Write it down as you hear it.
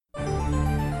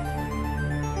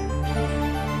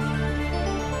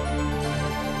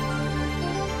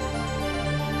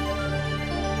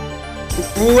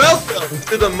Welcome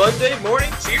to the Monday Morning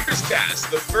Cheers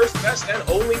Cast, the first, best, and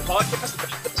only podcast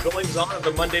about the goings-on of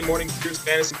the Monday Morning Cheers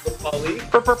Fantasy Football League.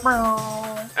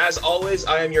 As always,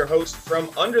 I am your host from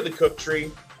Under the Cook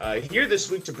Tree, here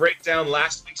this week to break down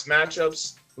last week's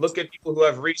matchups, look at people who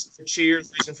have reason for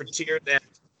cheers, reason for tears, and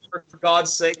for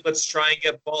God's sake, let's try and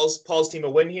get Paul's team a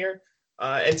win here.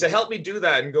 And to help me do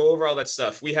that and go over all that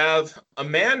stuff, we have a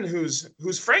man who's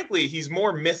frankly, he's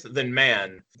more myth than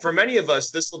man. For many of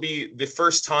us, this will be the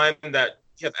first time that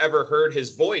you have ever heard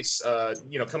his voice,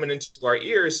 coming into our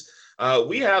ears.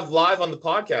 We have live on the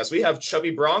podcast, we have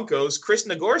Chubby Broncos, Chris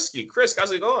Nagorski. Chris,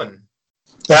 how's it going?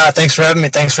 Yeah, thanks for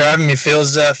having me.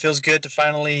 Feels good to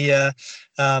finally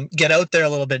get out there a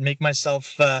little bit, make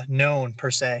myself known,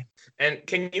 per se. And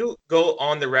can you go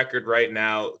on the record right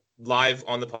now, live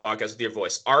on the podcast with your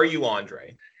voice? Are you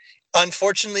Andre?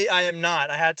 Unfortunately, I am not.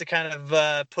 I had to kind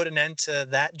of put an end to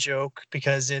that joke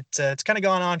because it's kind of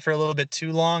gone on for a little bit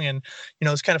too long, and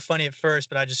it's kind of funny at first,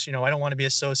 but I just I don't want to be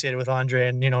associated with Andre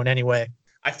in any way.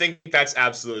 I think that's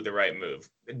absolutely the right move.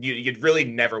 You'd really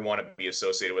never want to be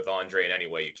associated with Andre in any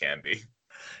way you can be.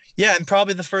 Yeah, and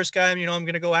probably the first guy I'm going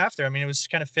to go after. I mean, it was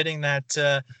kind of fitting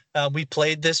that we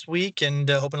played this week, and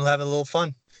hoping to have a little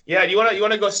fun. Yeah, you want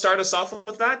to go start us off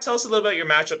with that? Tell us a little about your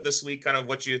matchup this week, kind of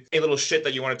any little shit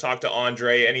that you want to talk to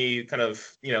Andre, any kind of,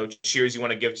 cheers you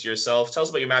want to give to yourself. Tell us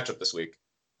about your matchup this week.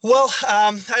 Well,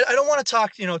 I don't want to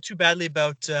talk, too badly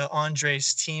about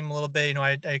Andre's team a little bit.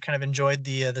 I kind of enjoyed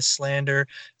the slander,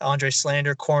 Andre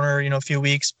slander corner, a few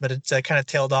weeks, but it kind of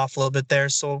tailed off a little bit there.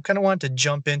 So kind of wanted to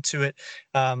jump into it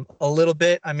a little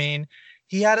bit. I mean,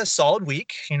 he had a solid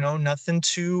week, nothing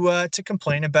to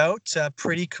complain about.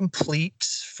 Pretty complete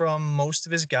from most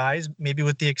of his guys, maybe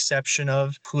with the exception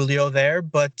of Julio there.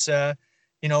 But,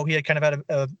 he had kind of had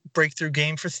a breakthrough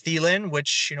game for Thielen,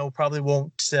 which, probably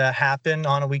won't happen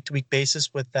on a week-to-week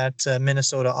basis with that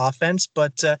Minnesota offense.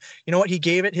 But you know what? He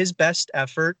gave it his best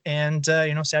effort, and,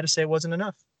 sad to say it wasn't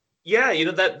enough. Yeah,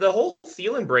 that the whole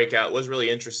Thielen breakout was really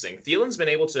interesting. Thielen's been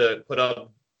able to put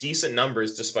up decent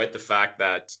numbers despite the fact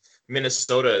that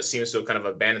Minnesota seems to have kind of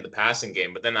abandoned the passing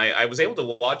game. But then I was able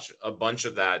to watch a bunch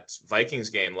of that Vikings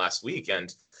game last week,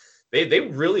 and they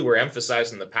really were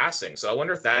emphasizing the passing. So I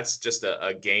wonder if that's just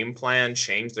a game plan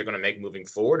change they're going to make moving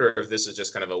forward, or if this is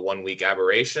just kind of a 1 week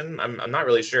aberration. I'm not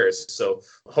really sure. So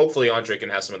hopefully Andre can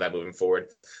have some of that moving forward.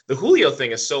 The Julio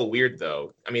thing is so weird,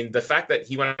 though. I mean, the fact that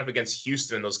he went up against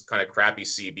Houston in those kind of crappy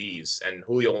CBs, and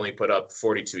Julio only put up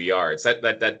 42 yards,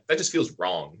 that just feels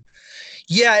wrong.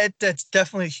 Yeah, that's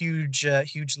definitely a huge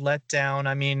letdown.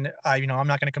 I mean, I'm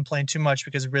not going to complain too much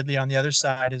because Ridley on the other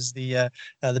side is the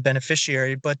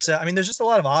beneficiary. But I mean, there's just a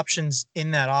lot of options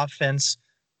in that offense,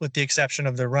 with the exception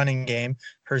of the running game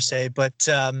per se. But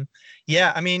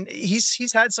yeah, I mean,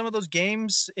 he's had some of those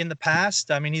games in the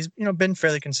past. I mean, he's been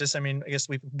fairly consistent. I mean, I guess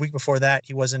the week before that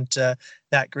he wasn't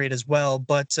that great as well.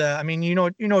 But I mean, you know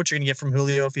what you're going to get from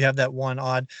Julio if you have that one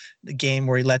odd game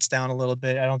where he lets down a little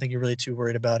bit. I don't think you're really too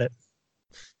worried about it.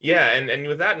 Yeah, and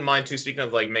with that in mind, too, speaking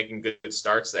of making good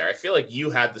starts there, I feel like you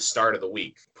had the start of the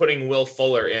week, putting Will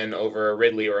Fuller in over a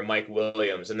Ridley or a Mike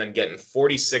Williams, and then getting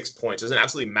 46 points. It was an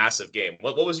absolutely massive game.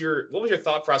 What was your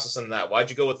thought process on that? Why'd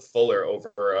you go with Fuller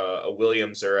over a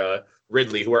Williams or a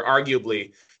Ridley, who are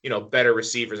arguably better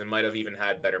receivers and might have even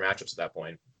had better matchups at that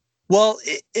point? Well,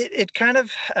 it kind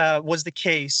of was the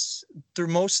case through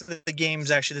most of the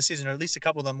games actually this season, or at least a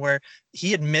couple of them, where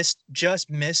he had just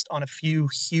missed on a few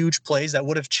huge plays that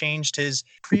would have changed his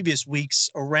previous weeks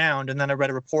around. And then I read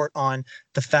a report on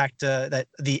the fact that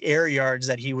the air yards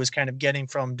that he was kind of getting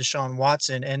from Deshaun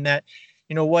Watson, and that,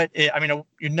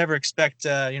 you'd never expect,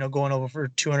 going over for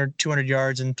 200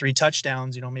 yards and 3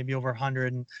 touchdowns, maybe over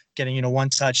 100 and getting, 1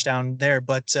 touchdown there.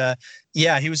 But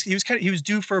yeah, he was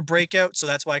due for a breakout. So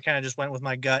that's why I kind of just went with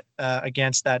my gut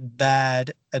against that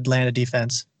bad Atlanta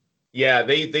defense. Yeah,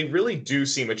 they really do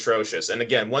seem atrocious.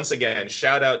 And once again,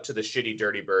 shout out to the shitty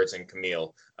Dirty Birds and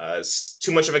Camille.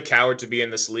 Too much of a coward to be in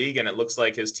this league, and it looks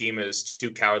like his team is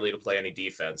too cowardly to play any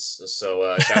defense.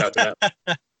 So shout out to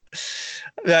them.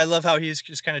 I love how he's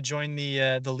just kind of joined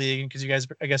the league, because you guys,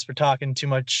 I guess, were talking too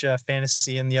much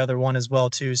fantasy in the other one as well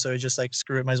too. So he's just like,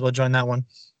 screw it, might as well join that one.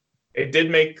 It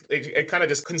did it kind of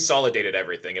just consolidated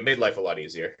everything. It made life a lot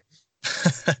easier.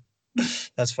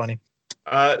 That's funny.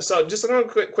 So just going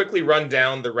to quickly run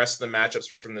down the rest of the matchups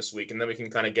from this week, and then we can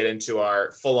kind of get into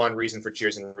our full-on reason for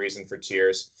cheers and reason for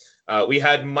tears. We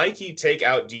had Mikey take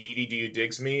out DDDU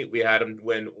Digsme. We had him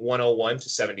win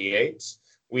 101-78.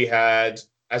 We had,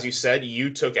 as you said, you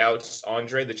took out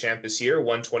Andre, the champ this year,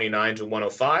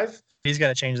 129-105. He's got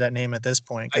to change that name at this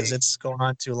point because it's going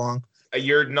on too long.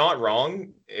 you're not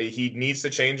wrong. He needs to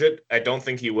change it. I don't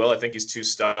think he will. I think he's too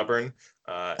stubborn.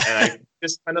 And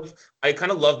I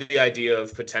kind of love the idea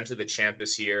of potentially the champ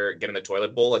this year getting the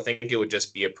toilet bowl. I think it would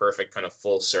just be a perfect kind of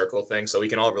full circle thing. So we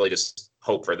can all really just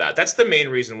hope for that. That's the main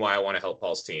reason why I want to help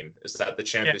Paul's team, is that the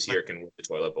champ this year can win the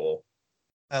toilet bowl.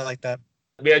 I like that.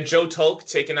 We had Joe Tulk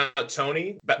taking out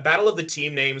Tony. Battle of the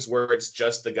team names where it's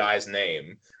just the guy's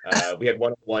name. We had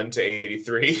 101 to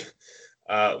 83.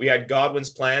 We had Godwin's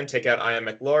Plan take out Ian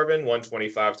McLaurin,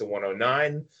 125 to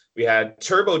 109. We had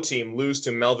Turbo Team lose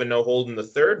to Melvin No Holden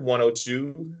III,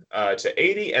 102 to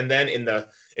 80. And then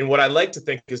in what I like to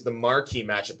think is the marquee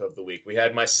matchup of the week, we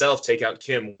had myself take out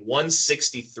Kim,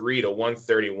 163 to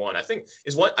 131. I think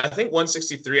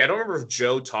 163. I don't remember if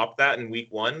Joe topped that in week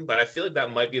one, but I feel like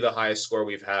that might be the highest score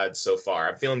we've had so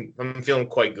far. I'm feeling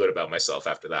quite good about myself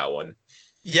after that one.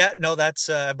 Yeah, no, that's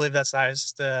I believe that's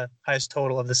the highest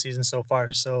total of the season so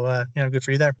far. So good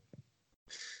for you there.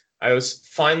 I was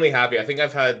finally happy. I think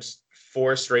I've had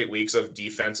 4 straight weeks of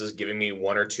defenses giving me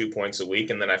 1 or 2 points a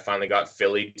week, and then I finally got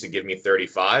Philly to give me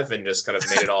 35 and just kind of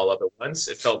made it all up at once.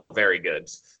 It felt very good.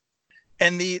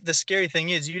 And the scary thing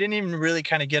is you didn't even really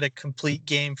kind of get a complete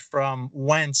game from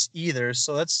Wentz either.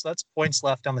 So that's points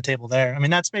left on the table there. I mean,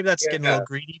 that's getting a little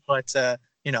greedy, but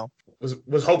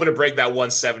was hoping to break that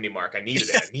 170 mark. I needed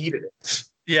it.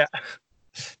 Yeah.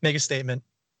 Make a statement.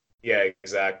 Yeah,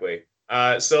 exactly.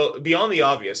 So beyond the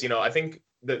obvious, I think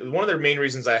one of the main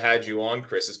reasons I had you on,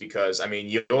 Chris, is because, I mean,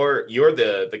 you're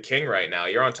the king right now.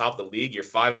 You're on top of the league. You're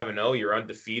 5-0. You're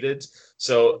undefeated.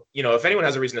 So, if anyone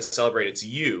has a reason to celebrate, it's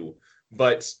you.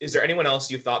 But is there anyone else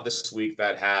you thought this week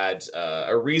that had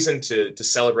a reason to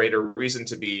celebrate, or a reason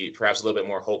to be perhaps a little bit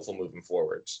more hopeful moving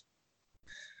forwards?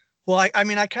 Well, I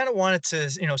mean, I kind of wanted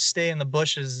to, stay in the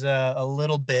bushes a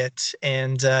little bit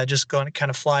and just go and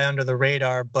kind of fly under the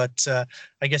radar. But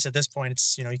I guess at this point,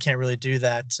 it's, you can't really do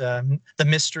that. The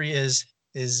mystery is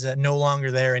no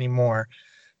longer there anymore.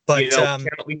 But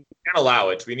we can't allow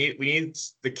it. We need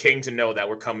the king to know that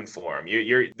we're coming for him.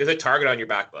 There's a target on your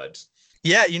back, bud.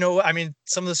 Yeah, I mean,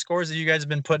 some of the scores that you guys have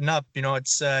been putting up,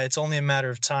 it's only a matter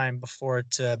of time before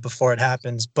it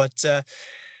happens. But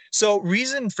so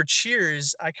reason for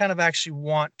cheers, I kind of actually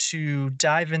want to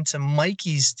dive into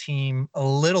Mikey's team a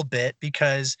little bit,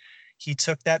 because he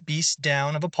took that beast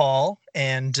down of a Paul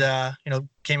and,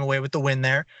 came away with the win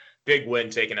there. Big win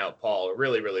taking out Paul. A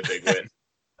really, really big win.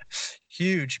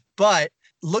 Huge. But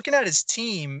looking at his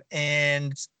team,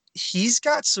 and he's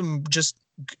got some just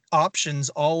options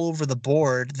all over the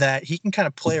board that he can kind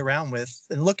of play around with.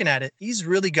 And looking at it, he's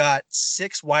really got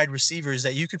 6 wide receivers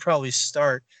that you could probably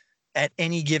start at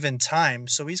any given time.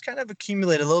 So he's kind of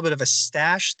accumulated a little bit of a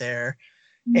stash there,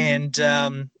 and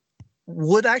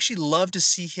would actually love to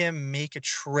see him make a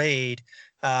trade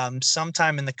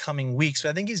sometime in the coming weeks. But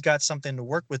I think he's got something to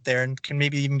work with there, and can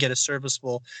maybe even get a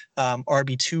serviceable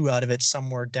RB2 out of it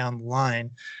somewhere down the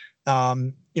line.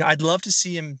 I'd love to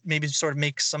see him maybe sort of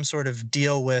make some sort of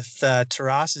deal with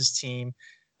Taras's team.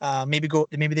 Maybe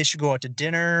they should go out to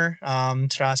dinner.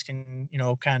 Taras can,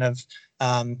 kind of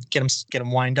get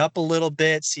him wind up a little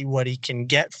bit, see what he can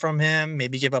get from him,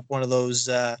 maybe give up one of those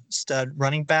stud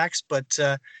running backs. But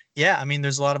yeah, I mean,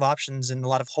 there's a lot of options and a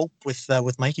lot of hope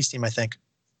with Mikey's team, I think.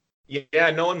 Yeah,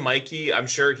 knowing Mikey, I'm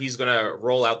sure he's going to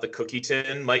roll out the cookie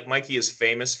tin. Mikey is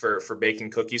famous for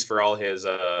baking cookies for all his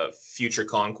future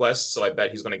conquests, so I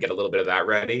bet he's going to get a little bit of that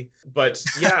ready. But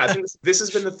yeah, I think this has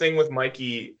been the thing with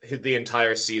Mikey the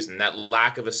entire season, that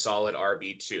lack of a solid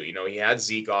RB2. He had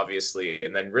Zeke, obviously,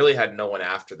 and then really had no one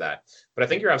after that. But I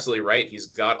think you're absolutely right. He's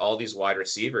got all these wide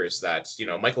receivers that,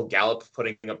 Michael Gallup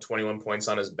putting up 21 points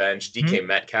on his bench, DK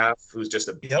Metcalf, who's just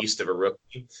a beast of a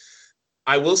rookie.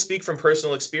 I will speak from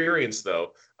personal experience,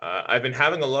 though. I've been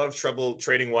having a lot of trouble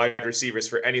trading wide receivers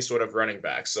for any sort of running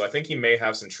back. So I think he may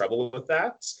have some trouble with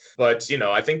that. But,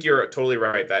 I think you're totally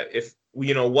right that if,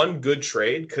 one good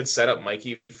trade could set up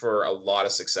Mikey for a lot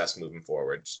of success moving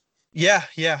forward. Yeah.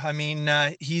 I mean,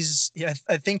 I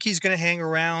think he's going to hang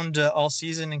around all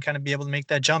season and kind of be able to make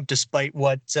that jump, despite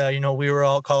what, we were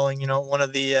all calling, one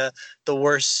of the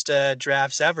worst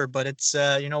drafts ever. But it's,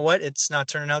 it's not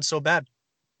turning out so bad.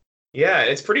 Yeah,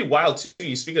 it's pretty wild too.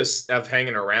 You speak of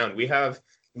hanging around. We have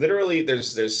literally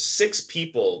there's 6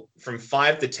 people from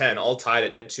 5 to 10 all tied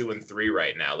at 2 and 3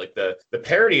 right now. Like the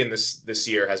parity in this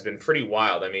year has been pretty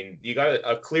wild. I mean, you got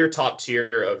a clear top tier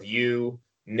of you,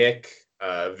 Nick,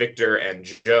 Victor, and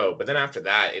Joe. But then after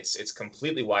that, it's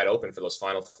completely wide open for those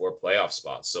final 4 playoff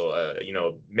spots. So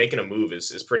making a move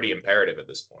is pretty imperative at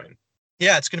this point.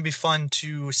 Yeah, it's going to be fun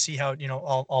to see how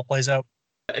all plays out.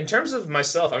 In terms of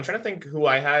myself, I'm trying to think who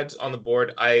I had on the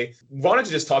board. I wanted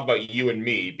to just talk about you and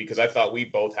me because I thought we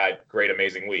both had great,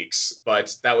 amazing weeks,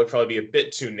 but that would probably be a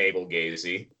bit too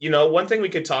navel-gazy. One thing we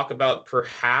could talk about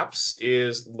perhaps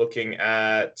is looking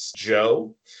at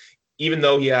Joe. Even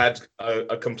though he had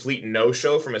a complete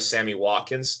no-show from a Sammy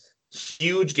Watkins,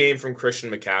 huge game from Christian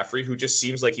McCaffrey, who just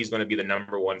seems like he's going to be the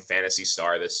number one fantasy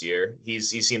star this year. He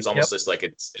seems almost just like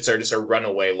it's just a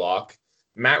runaway lock.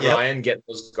 Matt Ryan getting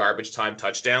those garbage time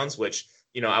touchdowns, which,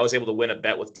 I was able to win a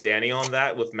bet with Danny on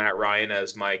that with Matt Ryan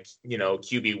as my,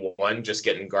 QB1, just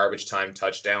getting garbage time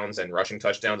touchdowns and rushing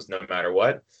touchdowns no matter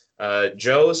what.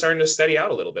 Joe is starting to steady out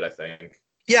a little bit, I think.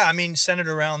 Yeah, I mean, centered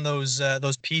around those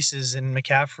pieces in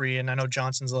McCaffrey, and I know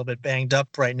Johnson's a little bit banged up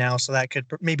right now, so that could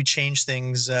maybe change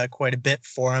things quite a bit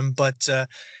for him. But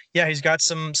yeah, he's got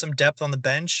some depth on the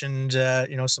bench, and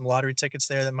some lottery tickets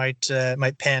there that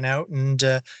might pan out. And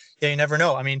yeah, you never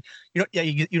know. I mean, you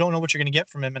don't know what you're going to get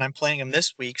from him, and I'm playing him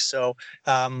this week, so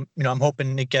I'm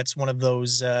hoping it gets one of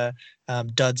those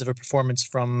duds of a performance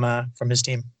from his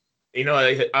team. I'm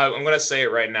going to say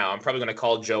it right now. I'm probably going to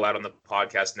call Joe out on the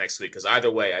podcast next week because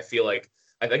either way, I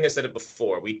think I said it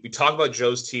before. We talk about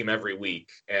Joe's team every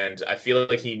week, and I feel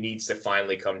like he needs to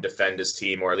finally come defend his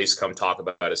team or at least come talk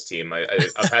about his team.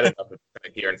 I've had enough of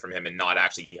hearing from him and not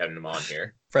actually having him on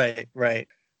here. Right.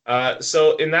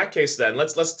 So in that case, then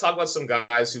let's talk about some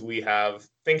guys who we have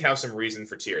some reason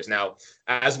for tears. Now,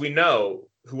 as we know,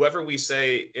 whoever we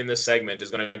say in this segment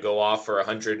is going to go off for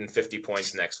 150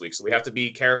 points next week. So we have to be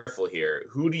careful here.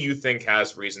 Who do you think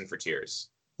has reason for tears?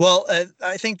 Well,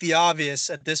 I think the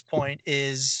obvious at this point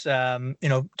is,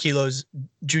 Kilo's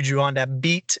Juju on that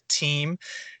beat team.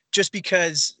 Just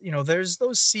because, there's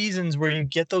those seasons where you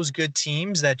get those good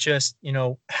teams that just,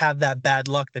 have that bad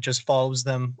luck that just follows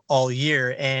them all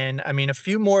year. And I mean, a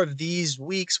few more of these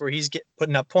weeks where he's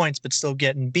putting up points, but still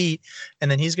getting beat. And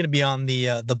then he's going to be on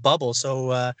the bubble.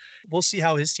 So we'll see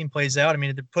how his team plays out. I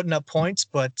mean, they're putting up points,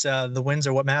 but the wins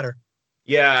are what matter.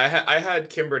 Yeah, I had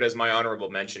Kimbert as my honorable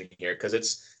mention here because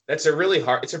it's a big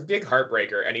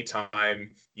heartbreaker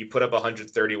anytime you put up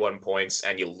 131 points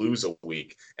and you lose a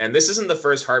week. And this isn't the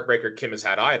first heartbreaker Kim has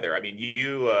had either. I mean,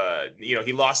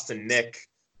 he lost to Nick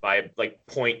by like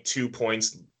 0.2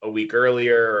 points a week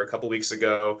earlier or a couple weeks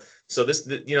ago. So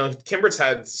Kimbert's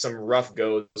had some rough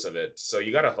goes of it. So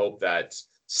you got to hope that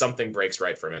something breaks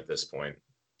right for him at this point.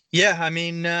 Yeah, I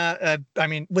mean,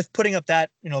 with putting up that,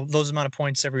 those amount of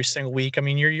points every single week, I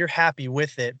mean, you're happy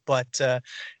with it, but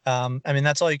I mean,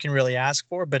 that's all you can really ask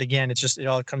for. But again, it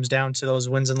all comes down to those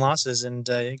wins and losses, and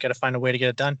you got to find a way to get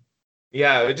it done.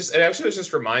 Yeah, it actually was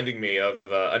just reminding me of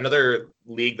another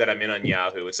league that I'm in on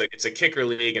Yahoo. It's a kicker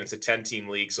league and it's a 10-team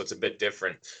league, so it's a bit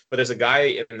different. But there's a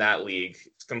guy in that league,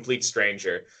 complete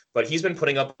stranger, but he's been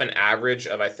putting up an average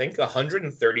of I think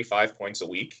 135 points a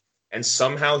week. And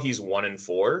somehow he's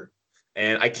 1-4.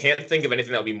 And I can't think of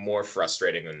anything that would be more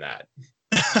frustrating than that.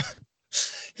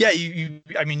 Yeah, you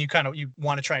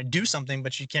want to try and do something,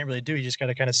 but you can't really do. You just got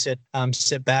to kind of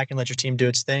sit back and let your team do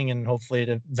its thing, and hopefully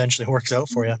it eventually works out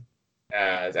for you.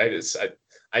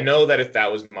 I know that if that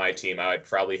was my team, I would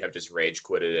probably have just rage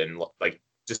quitted and like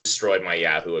destroyed my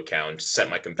Yahoo account, set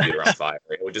my computer on fire.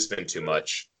 It would just been too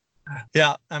much.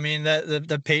 Yeah, I mean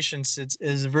the patience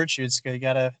is a virtue. You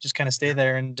gotta just kind of stay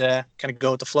there and kind of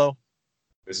go with the flow.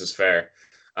 This is fair.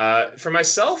 For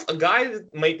myself, a guy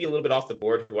that might be a little bit off the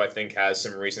board who I think has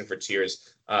some reason for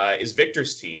tears is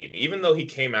Victor's team. Even though he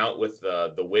came out with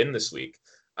the win this week,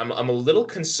 I'm a little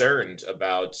concerned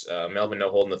about Melvin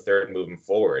No-Hold III moving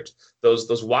forward.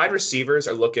 Those wide receivers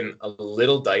are looking a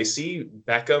little dicey.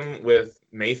 Beckham with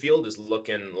Mayfield is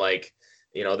looking like,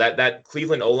 that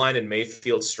Cleveland O-line and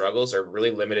Mayfield struggles are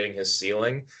really limiting his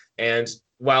ceiling. And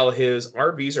while his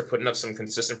RBs are putting up some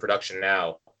consistent production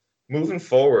now, moving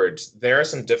forward, there are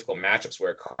some difficult matchups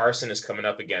where Carson is coming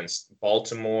up against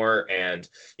Baltimore, and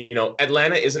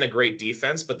Atlanta isn't a great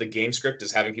defense, but the game script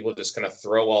is having people just kind of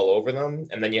throw all over them.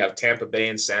 And then you have Tampa Bay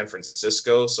and San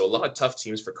Francisco, so a lot of tough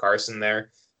teams for Carson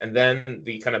there. And then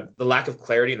the lack of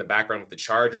clarity in the background with the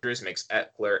Chargers makes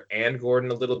Eckler and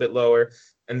Gordon a little bit lower.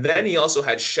 And then he also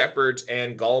had Shepard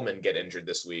and Gallman get injured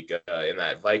this week in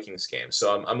that Vikings game.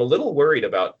 So I'm a little worried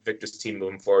about Victor's team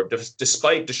moving forward,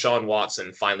 despite Deshaun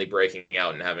Watson finally breaking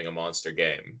out and having a monster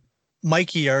game.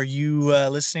 Mikey, are you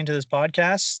listening to this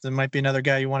podcast? There might be another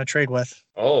guy you want to trade with.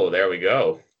 Oh, there we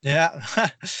go. Yeah,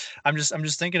 I'm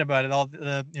just thinking about it. All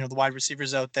the wide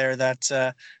receivers out there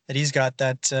that he's got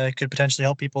that could potentially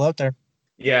help people out there.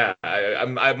 Yeah,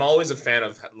 I'm always a fan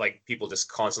of like people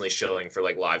just constantly shilling for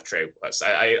like live trade requests.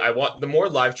 I want the more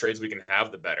live trades we can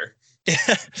have, the better.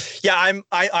 Yeah,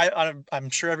 I'm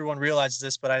sure everyone realizes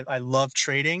this, but I love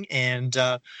trading, and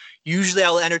usually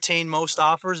I'll entertain most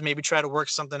offers, maybe try to work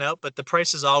something out, but the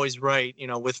price is always right,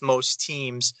 with most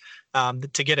teams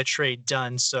to get a trade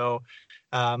done. So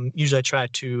usually I try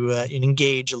to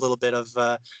engage a little bit of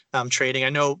trading. I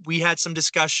know we had some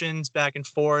discussions back and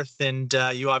forth, and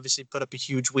you obviously put up a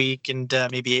huge week and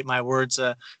maybe ate my words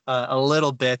a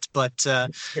little bit, but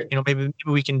maybe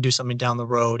we can do something down the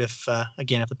road if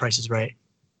again if the price is right.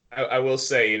 I will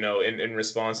say, in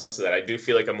response to that, I do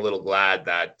feel like I'm a little glad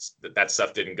that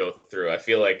stuff didn't go through. I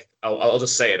feel like I'll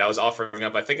just say it. I was offering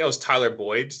up. I think I was Tyler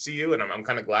Boyd to you, and I'm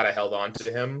kind of glad I held on to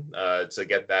him to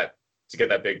get that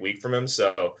big week from him.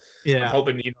 So I'm Yeah.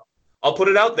 hoping I'll put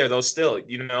it out there though. Still,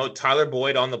 Tyler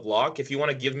Boyd on the block. If you want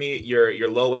to give me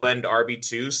your low end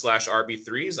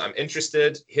RB2/RB3s, I'm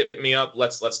interested. Hit me up.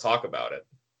 Let's talk about it.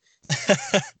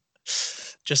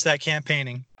 Just that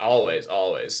campaigning. Always,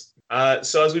 always.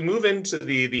 So as we move into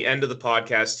the end of the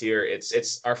podcast here,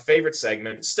 it's our favorite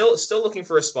segment. Still looking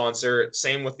for a sponsor.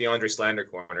 Same with the Andre Slander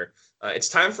Corner. It's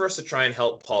time for us to try and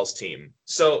help Paul's team.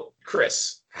 So,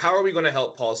 Chris, how are we going to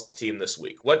help Paul's team this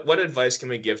week? What advice can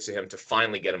we give to him to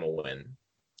finally get him a win?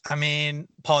 I mean,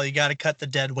 Paul, you got to cut the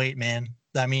dead weight, man.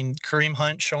 I mean, Kareem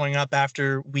Hunt showing up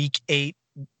after week 8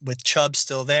 with Chubb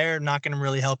still there, not going to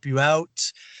really help you out.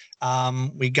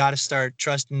 We got to start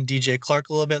trusting DJ Clark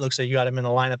a little bit. Looks like you got him in the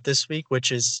lineup this week,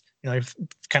 which is, kind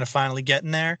of finally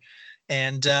getting there.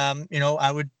 And,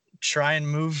 I would try and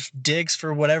move Diggs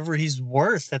for whatever he's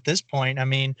worth at this point. I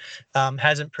mean,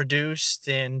 hasn't produced,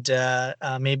 and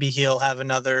maybe he'll have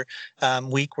another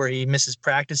week where he misses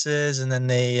practices, and then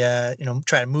they,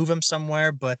 try to move him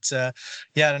somewhere. But yeah,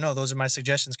 I don't know. Those are my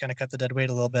suggestions. Kind of cut the dead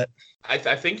weight a little bit.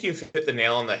 I think you've hit the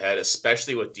nail on the head,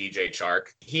 especially with DJ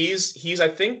Chark. He's I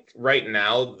think right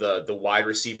now the wide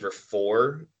receiver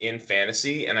 4 in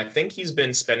fantasy, and I think he's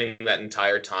been spending that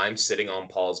entire time sitting on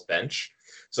Paul's bench.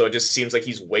 So it just seems like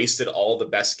he's wasted all the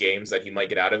best games that he might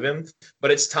get out of him.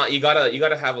 But it's time you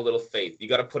gotta have a little faith. You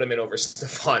gotta put him in over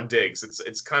Stephon Diggs.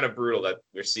 It's kind of brutal that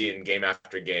we're seeing game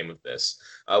after game of this.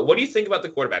 What do you think about the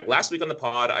quarterback? Last week on the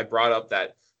pod, I brought up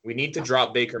that we need to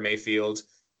drop Baker Mayfield.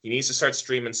 He needs to start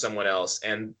streaming someone else.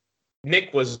 And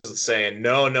Nick was saying,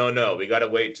 no, we got to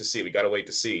wait to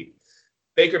see.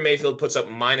 Baker Mayfield puts up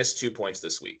 -2 points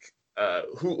this week.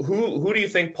 Who do you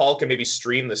think Paul can maybe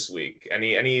stream this week?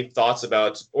 Any thoughts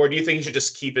about, or do you think he should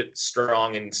just keep it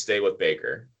strong and stay with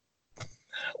Baker?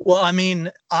 Well, I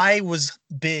mean, I was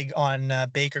big on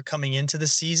Baker coming into the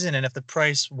season, and if the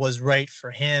price was right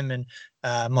for him and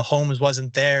Mahomes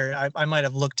wasn't there, I might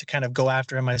have looked to kind of go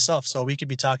after him myself. So we could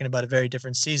be talking about a very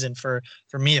different season for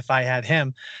me if I had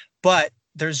him. But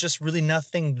there's just really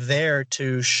nothing there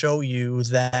to show you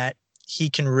that he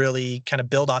can really kind of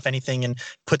build off anything and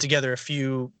put together a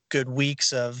few good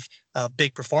weeks of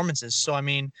big performances. So, I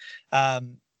mean,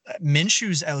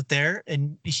 Minshew's out there,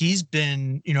 and he's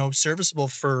been, serviceable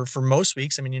for most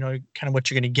weeks. I mean, kind of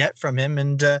what you're going to get from him,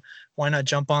 and why not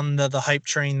jump on the hype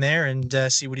train there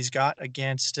and see what he's got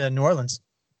against New Orleans?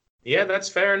 Yeah, that's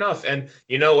fair enough. And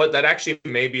you know what? That actually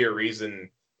may be a reason.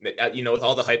 With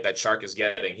all the hype that Chark is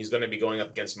getting, he's going to be going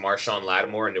up against Marshawn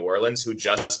Lattimore in New Orleans, who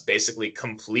just basically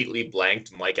completely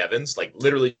blanked Mike Evans, like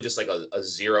literally just like a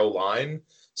zero line.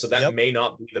 So that may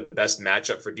not be the best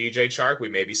matchup for DJ Chark. We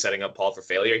may be setting up Paul for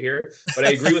failure here. But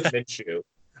I agree with Minshew.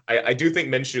 I do think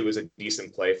Minshew is a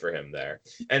decent play for him there.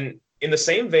 And in the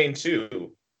same vein,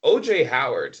 too, OJ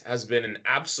Howard has been an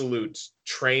absolute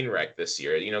train wreck this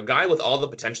year. Guy with all the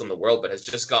potential in the world, but has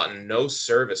just gotten no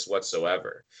service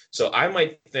whatsoever. So I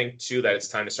might think, too, that it's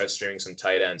time to start streaming some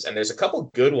tight ends. And there's a couple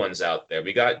good ones out there.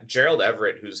 We got Gerald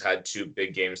Everett, who's had 2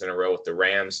 big games in a row with the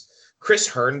Rams. Chris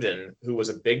Herndon, who was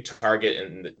a big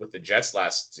target with the Jets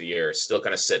last year, still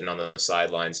kind of sitting on the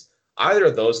sidelines. Either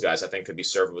of those guys, I think, could be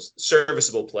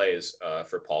serviceable plays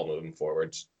for Paul moving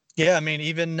forward. Yeah, I mean,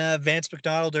 even Vance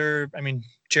McDonald or,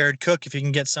 Jared Cook, if you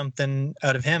can get something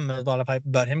out of him, a lot of hype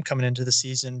about him coming into the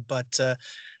season. But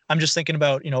I'm just thinking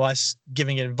about, us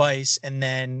giving advice, and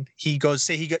then he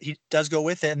does go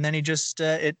with it, and then he just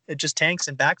it just tanks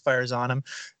and backfires on him.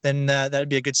 Then that'd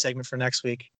be a good segment for next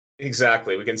week.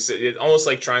 Exactly. We can see it almost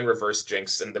like trying reverse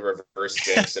jinx and the reverse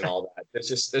jinx and all that.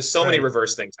 There's so many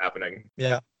reverse things happening.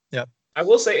 Yeah. I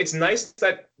will say it's nice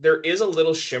that there is a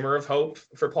little shimmer of hope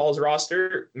for Paul's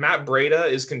roster. Matt Breida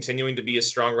is continuing to be a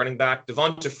strong running back.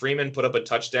 Devonta Freeman put up a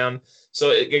touchdown.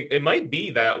 So it might be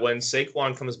that when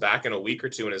Saquon comes back in a week or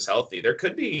two and is healthy, there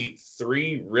could be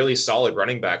 3 really solid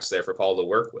running backs there for Paul to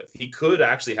work with. He could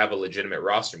actually have a legitimate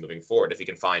roster moving forward if he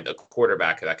can find a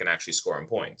quarterback that can actually score him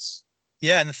points.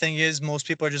 Yeah, and the thing is, most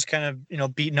people are just kind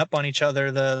of beating up on each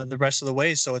other the rest of the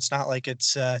way, so it's not like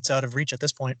it's out of reach at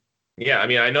this point. Yeah, I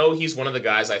mean, I know he's one of the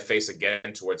guys I face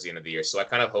again towards the end of the year, so I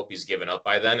kind of hope he's given up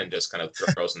by then and just kind of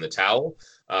throws in the towel.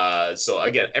 So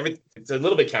again, it's a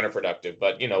little bit counterproductive,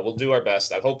 but we'll do our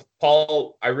best. I hope,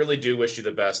 Paul, I really do wish you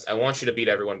the best. I want you to beat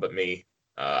everyone but me.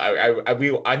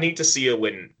 I need to see a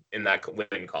win in that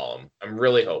win column. I'm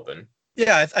really hoping.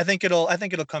 Yeah, I think it'll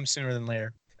come sooner than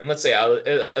later. And let's say,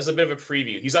 as a bit of a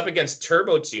preview, he's up against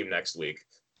Turbo Team next week,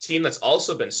 team that's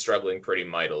also been struggling pretty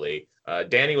mightily.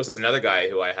 Danny was another guy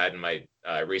who I had in my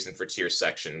reason for tier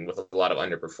section with a lot of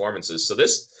underperformances. So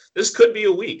this could be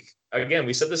a week. Again,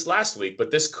 we said this last week,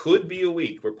 but this could be a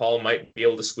week where Paul might be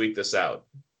able to squeak this out.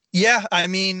 Yeah, I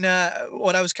mean,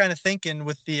 what I was kind of thinking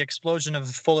with the explosion of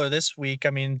Fuller this week, I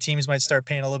mean, teams might start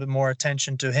paying a little bit more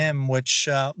attention to him, which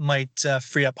might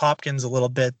free up Hopkins a little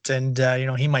bit. And,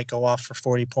 he might go off for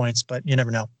 40 points, but you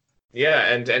never know.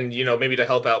 Yeah, and maybe to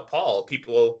help out Paul,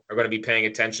 people are going to be paying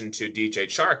attention to DJ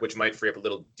Chark, which might free up a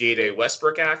little D-Day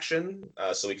Westbrook action,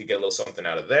 so we could get a little something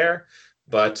out of there.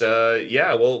 But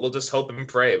yeah, we'll just hope and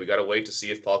pray. We got to wait to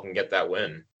see if Paul can get that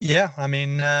win. Yeah, I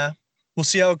mean, we'll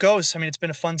see how it goes. I mean, it's been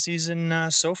a fun season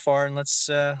so far, and let's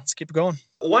keep it going.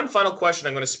 One final question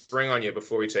I'm going to spring on you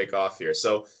before we take off here.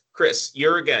 So, Chris,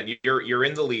 you're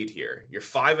in the lead here. You're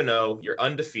 5-0. You're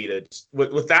undefeated.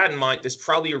 With that in mind, there's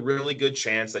probably a really good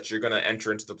chance that you're going to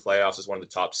enter into the playoffs as one of the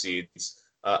top seeds.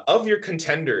 Of your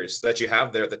contenders that you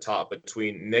have there at the top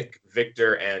between Nick,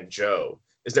 Victor, and Joe,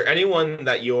 is there anyone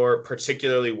that you're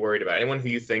particularly worried about? Anyone who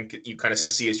you think you kind of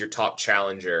see as your top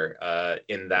challenger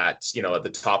in that, at the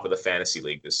top of the fantasy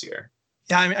league this year?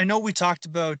 Yeah, I know we talked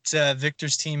about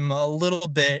Victor's team a little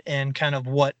bit and kind of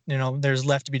what, there's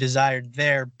left to be desired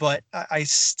there. But I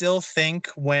still think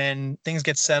when things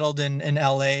get settled in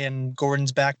LA and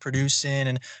Gordon's back producing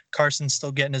and Carson's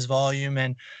still getting his volume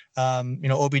and,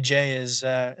 OBJ is,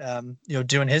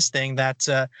 doing his thing,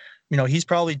 that, he's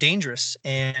probably dangerous.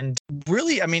 And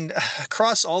really, I mean,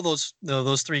 across all those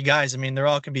 3 guys, I mean, they're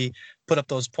all can be put up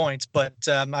those points. But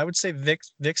I would say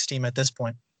Vic's team at this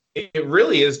point. It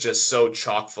really is just so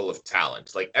chock full of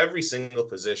talent. Like every single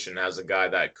position has a guy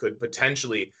that could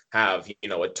potentially have,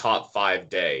 a top 5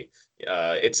 day.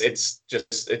 It's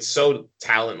so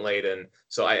talent laden.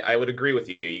 So I would agree with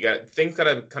you. You got things got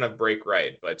to kind of break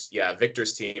right. But yeah,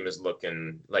 Victor's team is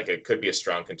looking like it could be a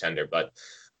strong contender. But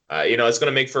it's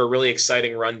going to make for a really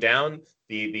exciting rundown.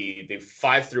 The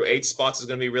 5 through 8 spots is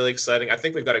going to be really exciting. I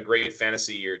think we've got a great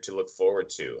fantasy year to look forward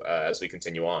to as we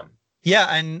continue on.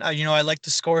 Yeah, and I like the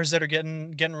scores that are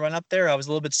getting run up there. I was a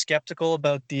little bit skeptical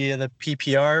about the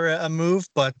PPR move,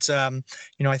 but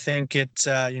I think it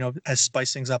has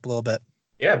spiced things up a little bit.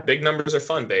 Yeah, big numbers are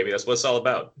fun, baby. That's what it's all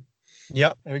about.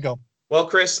 Yep, there we go. Well,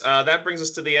 Chris, that brings us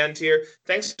to the end here.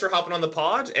 Thanks for hopping on the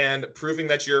pod and proving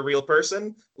that you're a real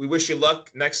person. We wish you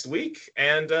luck next week,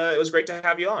 and it was great to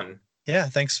have you on. Yeah,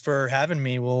 thanks for having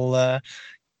me. We'll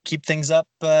keep things up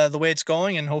the way it's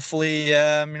going, and hopefully,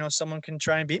 someone can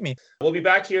try and beat me. We'll be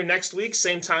back here next week,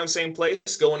 same time, same place,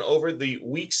 going over the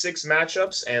Week 6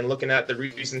 matchups and looking at the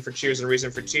reason for cheers and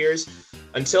reason for tears.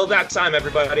 Until that time,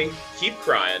 everybody, keep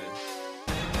crying.